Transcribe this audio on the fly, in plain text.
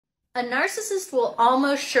A narcissist will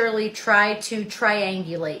almost surely try to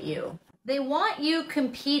triangulate you. They want you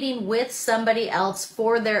competing with somebody else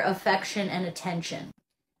for their affection and attention.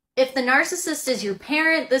 If the narcissist is your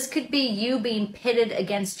parent, this could be you being pitted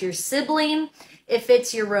against your sibling. If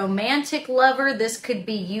it's your romantic lover, this could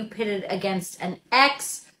be you pitted against an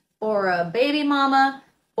ex or a baby mama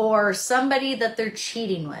or somebody that they're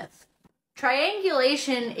cheating with.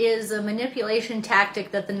 Triangulation is a manipulation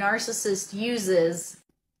tactic that the narcissist uses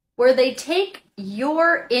where they take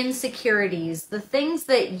your insecurities, the things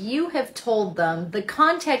that you have told them, the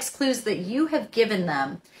context clues that you have given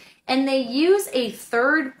them, and they use a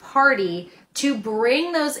third party to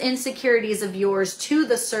bring those insecurities of yours to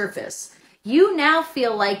the surface. You now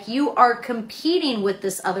feel like you are competing with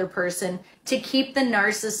this other person to keep the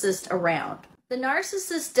narcissist around. The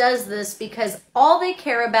narcissist does this because all they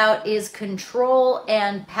care about is control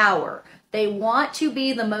and power. They want to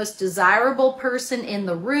be the most desirable person in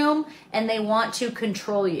the room, and they want to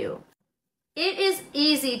control you. It is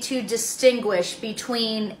easy to distinguish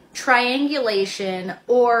between triangulation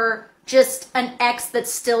or just an ex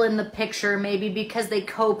that's still in the picture, maybe because they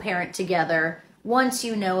co-parent together, once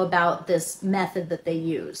you know about this method that they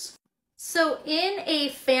use. So in a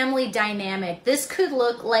family dynamic, this could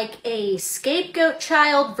look like a scapegoat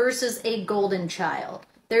child versus a golden child.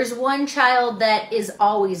 There's one child that is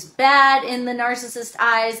always bad in the narcissist's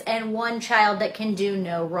eyes and one child that can do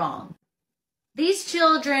no wrong. These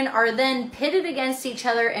children are then pitted against each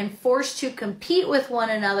other and forced to compete with one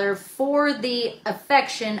another for the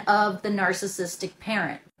affection of the narcissistic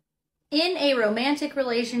parent. In a romantic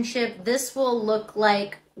relationship, this will look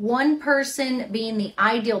like one person being the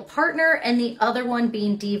ideal partner and the other one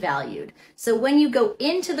being devalued. So when you go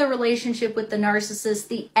into the relationship with the narcissist,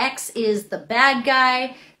 the ex is the bad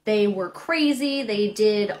guy. They were crazy. They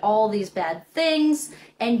did all these bad things.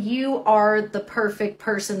 And you are the perfect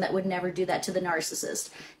person that would never do that to the narcissist.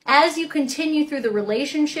 As you continue through the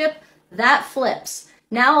relationship, that flips.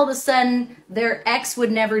 Now all of a sudden, their ex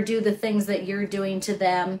would never do the things that you're doing to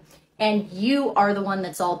them. And you are the one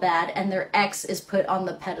that's all bad, and their ex is put on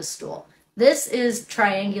the pedestal. This is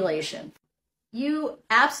triangulation. You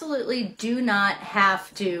absolutely do not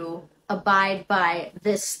have to abide by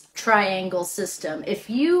this triangle system. If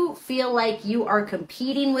you feel like you are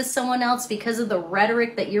competing with someone else because of the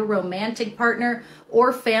rhetoric that your romantic partner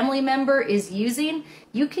or family member is using,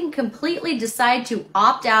 you can completely decide to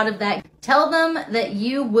opt out of that. Tell them that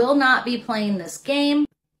you will not be playing this game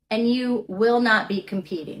and you will not be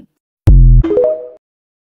competing.